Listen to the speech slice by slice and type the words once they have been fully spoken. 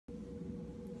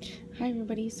Hi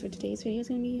everybody, so today's video is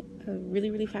going to be a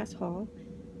really fast haul.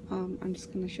 I'm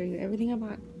just going to show you everything I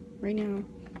bought right now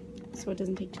so it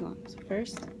doesn't take too long. So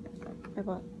first, I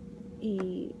bought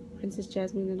a Princess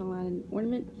Jasmine and Aladdin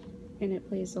ornament and it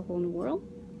plays A Whole New World.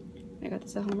 I got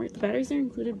this at Hallmark. The batteries are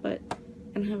included, but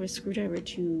I don't have a screwdriver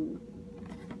to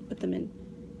put them in.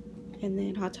 And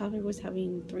then Hot Topic was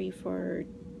having 3 for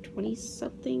 20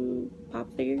 something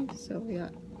pop figures, so I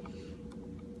got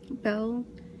Belle,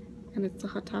 and it's the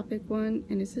Hot Topic one,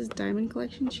 and it says Diamond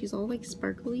Collection. She's all like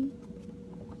sparkly,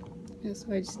 and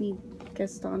so I just need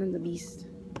Gaston and the Beast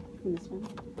from this one.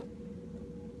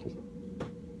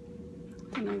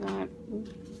 And I got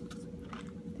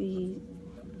the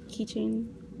keychain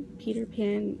Peter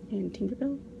Pan and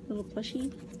Tinkerbell little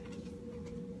plushie.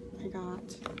 I got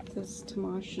this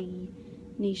Tamashii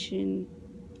Nation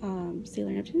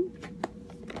Sailor Neptune.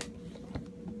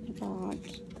 I got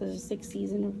the 6th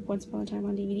season of Once Upon a Time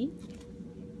on DVD.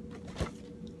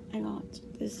 I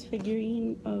got this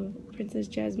figurine of Princess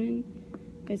Jasmine.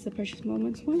 It's the Precious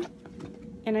Moments one.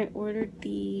 And I ordered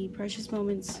the Precious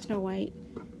Moments Snow White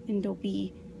and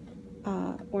Dopey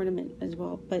ornament as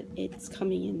well, but it's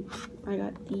coming in. I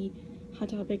got the Hot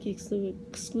Topic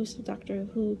exclusive Doctor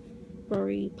Who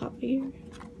Rory pop figure.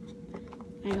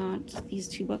 I got these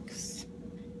 2 books.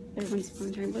 They're Once Upon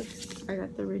a Time books. I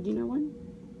got the Regina one,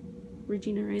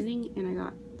 Regina Rising, and I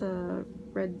got the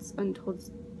Red's Untold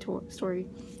Story,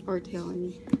 or Tale, I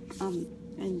mean.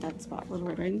 And that's about Little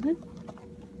Red Riding Hood.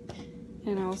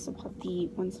 And I also bought the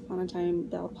Once Upon a Time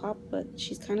Belle pop, but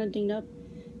she's kind of dinged up.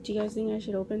 Do you guys think I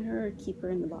should open her or keep her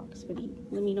in the box? But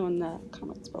let me know in the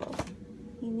comments below.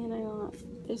 And then I got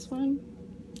this one,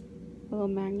 a little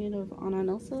magnet of Anna and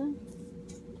Elsa.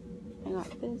 I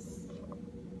got this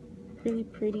really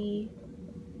pretty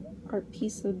art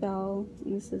piece of Belle,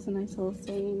 and this is a nice little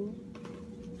saying.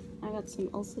 I got some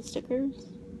Elsa stickers.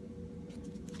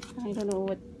 I don't know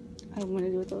what I want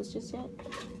to do with those just yet.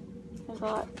 I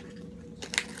got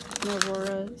an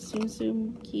Aurora Tsum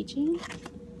Tsum keychain,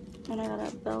 and I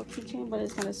got a Belle keychain, but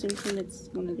it's not a Tsum Tsum, it's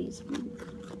one of these.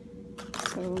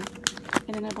 So,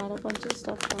 and then I bought a bunch of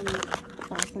stuff from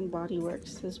Bath and Body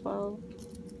Works as well,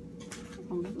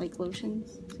 like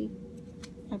lotions. See,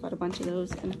 I bought a bunch of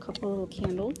those and a couple little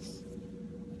candles,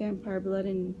 Vampire Blood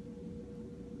and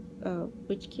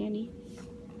Witch Candy,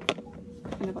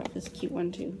 and I bought this cute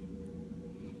one too.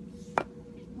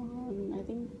 I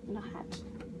think, and a hat.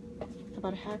 I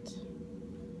bought a hat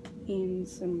and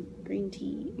some green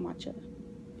tea matcha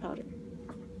powder.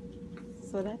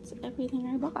 So that's everything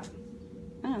I bought.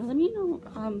 Let me know,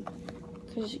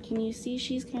 cause can you see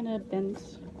she's kind of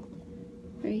bent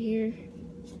right here?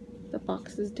 The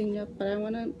box is dinged up, but I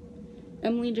wanna.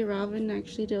 Emily DeRavin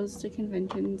actually goes to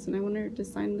conventions, and I want her to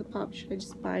sign the pop. Should I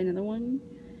just buy another one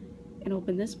and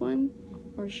open this one,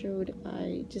 or should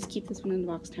I just keep this one in the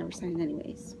box and have her sign it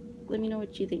anyways? Let me know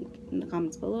what you think in the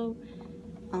comments below.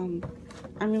 I'm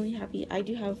really happy. I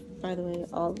do have, by the way,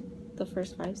 all the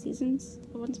first 5 seasons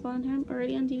of Once Upon a Time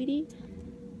already on DVD,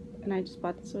 and I just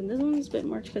bought this one. This one is a bit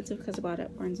more expensive because I bought it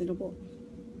at Barnes & Noble.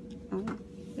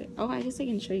 Oh, I guess I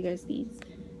can show you guys these.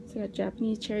 So I got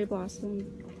Japanese Cherry Blossom.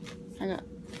 I got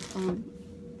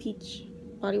Peach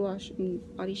Body Wash and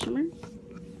Body Shimmer.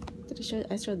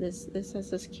 I showed this. This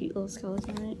has this cute little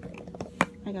skeleton on it.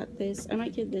 I got this. I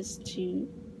might give this to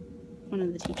one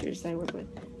of the teachers that I work with.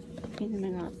 And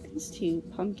then I got these 2,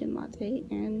 Pumpkin Latte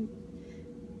and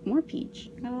more peach.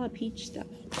 I got a lot of peach stuff.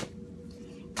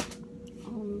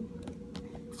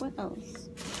 What else?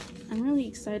 I'm really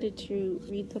excited to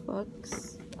read the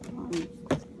books.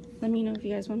 Let me know if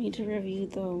you guys want me to review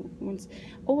the ones.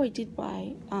 Oh, I did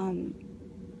buy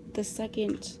the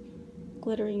 2nd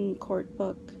Glittering Court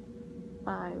book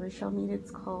by Richelle Mead.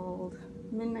 It's called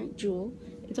Midnight Jewel.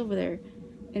 It's over there,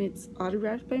 and it's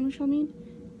autographed by Richelle Mead,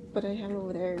 but I have it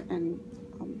over there, and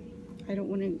I don't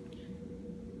want to.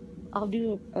 I'll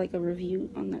do like a review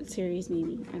on that series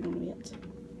maybe. I don't know yet.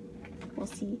 We'll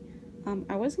see.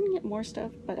 I was gonna get more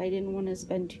stuff, but I didn't want to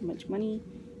spend too much money.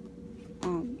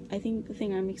 I think the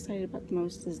thing I'm excited about the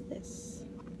most is this,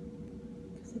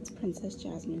 because it's Princess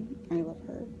Jasmine. I love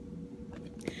her.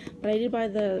 But I did buy I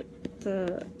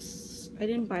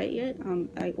didn't buy it yet.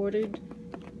 I ordered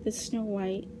the Snow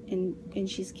White, and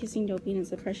she's kissing Dopey, and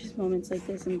it's the Precious Moments like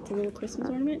this, and it's a little Christmas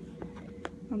ornament.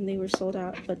 They were sold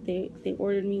out, but they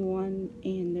ordered me one,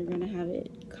 and they're gonna have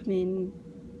it come in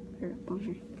on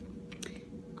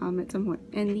her at some point.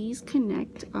 And these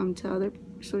connect to other.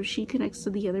 So she connects to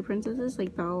the other princesses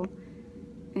like Belle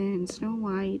and Snow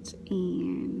White,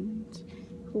 and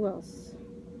who else?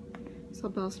 So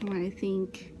Belle, Snow White, I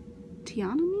think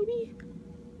Tiana maybe,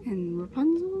 and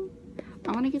Rapunzel.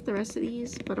 I want to get the rest of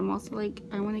these, but I'm also like,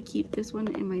 I want to keep this one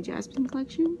in my Jasmine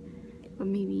collection, but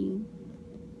maybe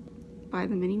buy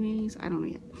them anyways. I don't know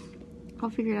yet. I'll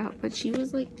figure it out. But she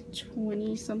was like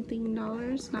 20 something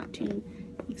dollars, not too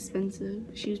expensive.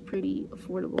 She was pretty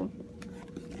affordable.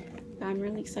 But I'm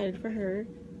really excited for her.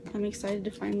 I'm excited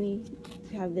to finally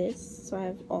have this. So I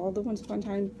have all the Once Upon a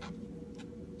Time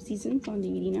seasons on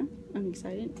DVD now. I'm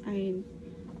excited.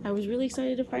 I was really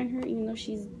excited to find her, even though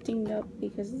she's dinged up,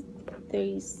 because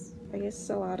they, I guess,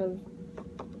 sell out of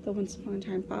the Once Upon a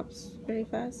Time pops very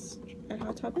fast at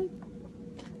Hot Topic.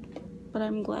 But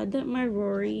I'm glad that my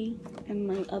Rory and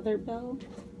my other bell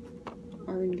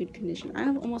are in good condition. I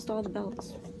have almost all the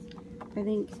bells. I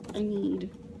think I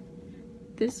need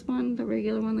this one, the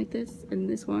regular one like this, and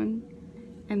this one,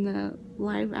 and the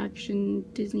live action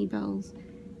Disney bells,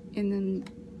 and then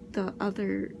the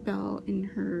other bell in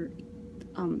her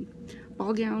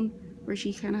ball gown where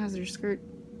she kind of has her skirt,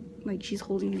 like she's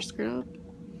holding her skirt up.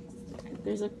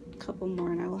 There's a couple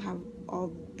more and I will have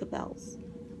all the bells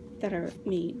that are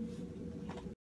made